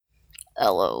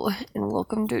Hello, and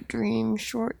welcome to Dream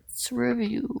Shorts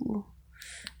Review.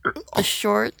 The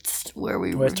shorts where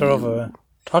we Wait, start review over.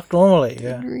 Talk normally,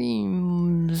 yeah.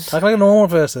 dreams. Talk like a normal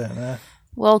person, yeah.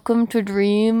 Welcome to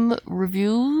Dream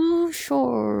Review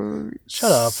Shorts.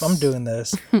 Shut up, I'm doing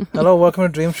this. Hello, welcome to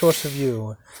Dream Shorts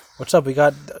Review. What's up? We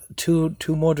got two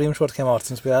more Dream Shorts came out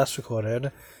since we last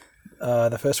recorded.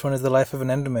 The first one is The Life of an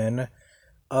Enderman.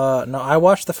 No, I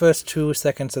watched the first 2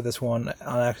 seconds of this one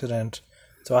on accident,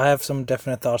 so I have some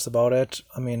definite thoughts about it.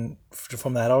 I mean,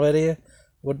 from that already.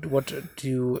 What do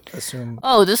you assume?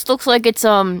 Oh, this looks like it's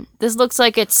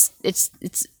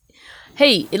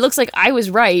hey, it looks like I was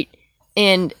right,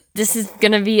 and this is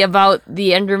gonna be about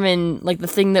the Enderman, like the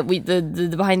thing that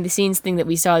the behind the scenes thing that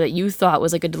we saw that you thought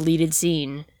was like a deleted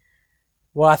scene.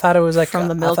 Well, I thought it was like From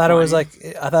the milk I thought it was one.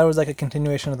 like a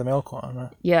continuation of the milk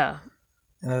one, Yeah.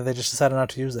 and then they just decided not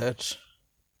to use it.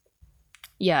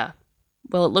 Yeah.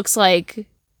 Well, it looks like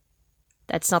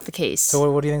that's not the case.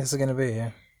 So what do you think this is gonna be?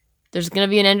 There's gonna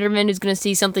be an Enderman who's gonna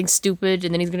see something stupid,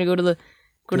 and then he's gonna go to the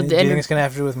Do you Ender. think it's gonna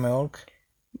have to do with milk?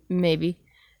 Maybe,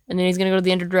 and then he's gonna go to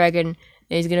the Ender Dragon, and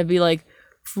he's gonna be like,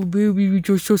 "For baby, we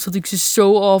just saw something just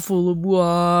so awful.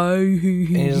 Why?"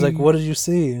 And he's like, "What did you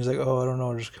see?" And he's like, "Oh, I don't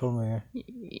know. Just kill me."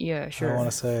 Yeah, I don't sure.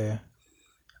 want to say.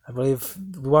 I believe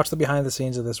we watched the behind the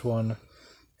scenes of this one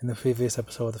in the previous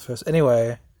episode of the first.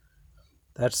 Anyway,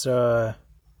 that's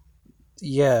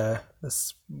yeah,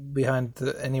 that's behind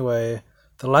the anyway.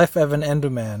 The Life of an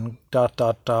Enderman. ...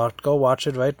 Go watch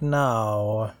it right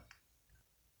now.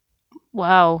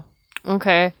 Wow.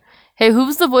 Okay. Hey,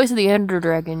 who's the voice of the Ender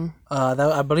Dragon? That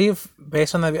I believe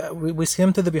based on that we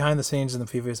skimmed through the behind the scenes in the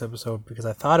previous episode because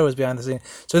I thought it was behind the scenes.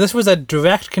 So this was a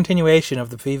direct continuation of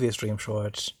the previous Dream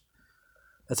Shorts.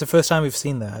 That's the first time we've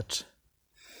seen that.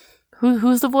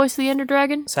 Who's the voice of the Ender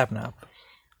Dragon? Sapnap.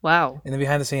 Wow. In the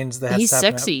behind the scenes, they had He's Sapnap.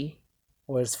 sexy.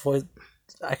 Where his voice,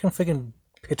 I can freaking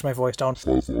pitch my voice down.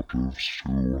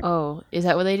 Oh, is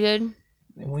that what they did?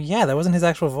 Well, yeah, that wasn't his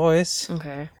actual voice.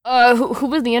 Okay. Who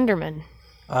was the Enderman?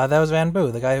 That was Van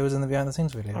Boo, the guy who was in the behind the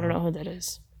scenes video. I don't know who that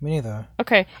is. Me neither.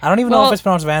 Okay. I don't even know if it's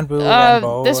pronounced Van Boo or Van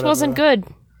Bo. This wasn't good.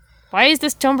 Why is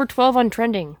this number 12 on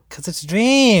trending? Because it's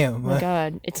Dream. Oh my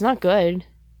god, it's not good.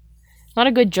 Not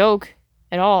a good joke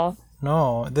at all.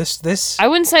 No, this. I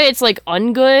wouldn't say it's like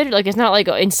ungood. Like it's not like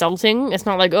insulting. It's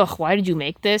not like ugh, why did you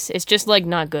make this? It's just like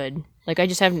not good. Like I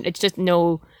just haven't. It's just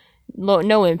no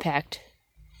impact.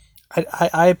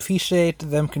 I appreciate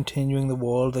them continuing the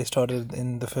world they started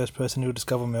in the first person who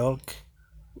discovered milk.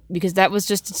 Because that was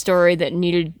just a story that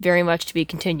needed very much to be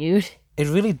continued. It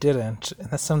really didn't, and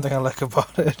that's something I like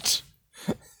about it.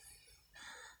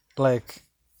 Like,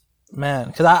 man,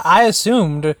 because I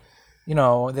assumed, you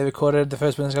know, they recorded the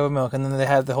first person to discover milk, and then they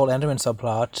had the whole Enderman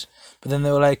subplot, but then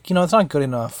they were like, you know, it's not good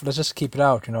enough. Let's just keep it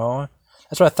out, you know.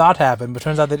 That's what I thought happened, but it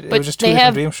turns out that it was just two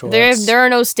different Dream Shorts. There are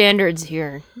no standards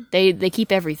here. They keep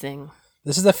everything.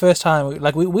 This is the first time,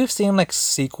 like, we've seen, like,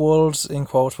 sequels, in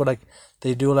quotes, where, like,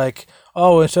 they do, like,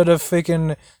 oh, instead of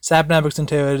freaking Sapnap gets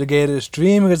interrogated, it's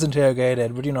Dream gets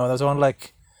interrogated. But, you know, those aren't,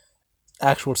 like,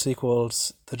 actual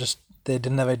sequels. They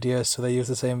didn't have ideas, so they used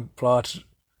the same plot.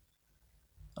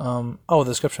 The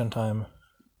description time.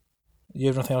 You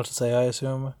have nothing else to say, I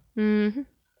assume? Mm-hmm.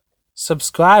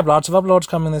 Subscribe, lots of uploads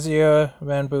coming this year,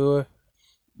 Ranboo.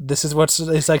 This is what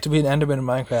it's like to be an Enderman in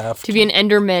Minecraft. To be an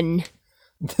Enderman.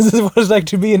 This is what it's like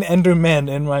to be an Enderman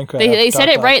in Minecraft. They said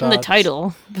it right in the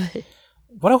title. But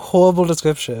what a horrible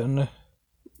description.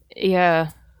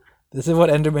 yeah. This is what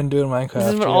Endermen do in Minecraft.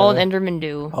 This is what all Endermen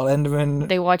do. All Endermen.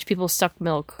 They watch people suck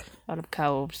milk out of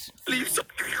cows. Oh, it's so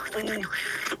good.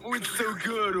 Oh,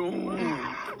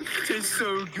 it's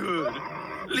so good.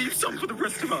 Leave some for the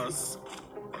rest of us.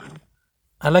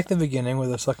 I like the beginning where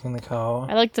they're sucking the cow.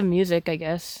 I like the music, I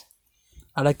guess.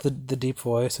 I like the deep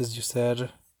voice, as you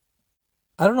said.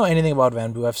 I don't know anything about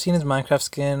Van Boo. I've seen his Minecraft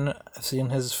skin. I've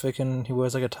seen his freaking... He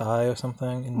wears like a tie or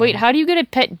something. Wait, how do you get a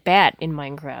pet bat in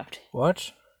Minecraft?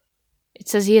 What? It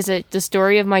says he has the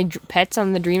story of my pets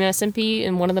on the Dream SMP,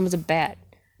 and one of them is a bat.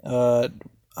 We're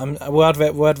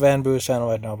at Van Boo's channel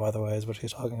right now, by the way, is what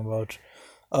he's talking about.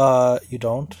 You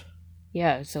don't?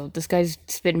 Yeah, so this guy's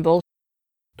spitting bull.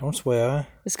 Don't swear.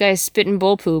 This guy's spitting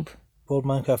bull poop. Bold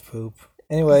Minecraft poop.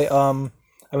 Anyway,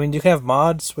 I mean, you can have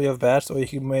mods where you have bats, or you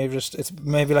can maybe it's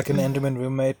maybe like an Enderman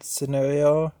roommate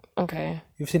scenario. Okay.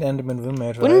 You've seen Enderman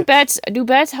roommate, right? Wouldn't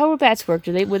how would bats work?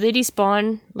 Would they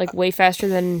despawn like way faster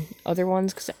than other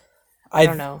ones? 'Cause I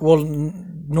don't know.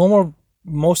 Well,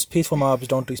 most peaceful mobs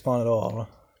don't despawn at all.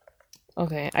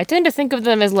 Okay, I tend to think of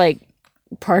them as like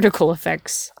particle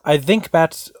effects. I think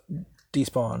bats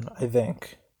despawn. I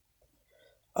think.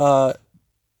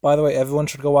 By the way, everyone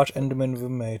should go watch Enderman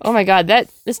Roommate. Oh my god,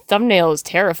 this thumbnail is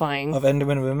terrifying. Of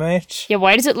Enderman Roommate? Yeah,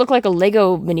 why does it look like a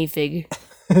Lego minifig?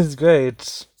 It's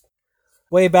great.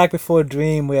 Way back before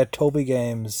Dream, we had Toby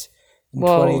Games. In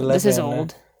Whoa, 2011. this is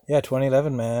old. Yeah,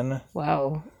 2011, man.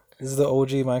 Wow. This is the OG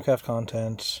Minecraft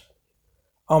content.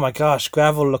 Oh my gosh,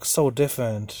 gravel looks so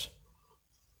different.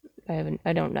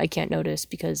 I can't notice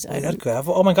because Wait, that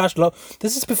gravel? Oh my gosh,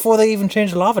 this is before they even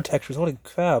changed lava textures. Holy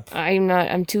crap.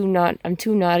 I'm too not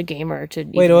a gamer to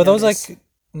Wait, even are those notice.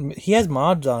 like... He has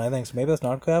mods on, I think, so maybe that's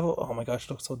not gravel? Oh my gosh, it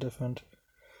looks so different.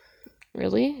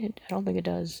 Really? I don't think it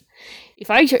does.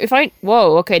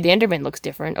 Whoa, okay, the Enderman looks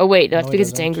different. Oh wait, that's No, it because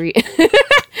it's doesn't. angry.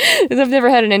 'Cause I've never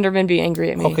had an Enderman be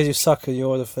angry at me. Oh, because you suck, because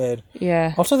you're the fade.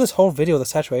 Yeah. Also, this whole video, the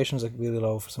saturation's like really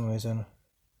low for some reason.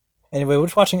 Anyway, we're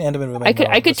just watching Enderman Roommate.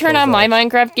 I could turn on my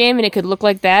Minecraft game and it could look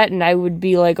like that and I would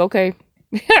be like, okay.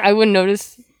 I wouldn't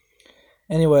notice.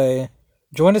 Anyway,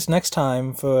 join us next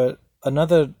time for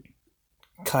another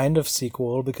kind of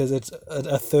sequel because it's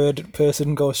a third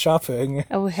person goes shopping.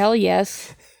 Oh hell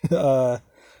yes. Bye.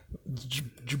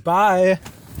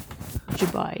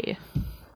 Goodbye.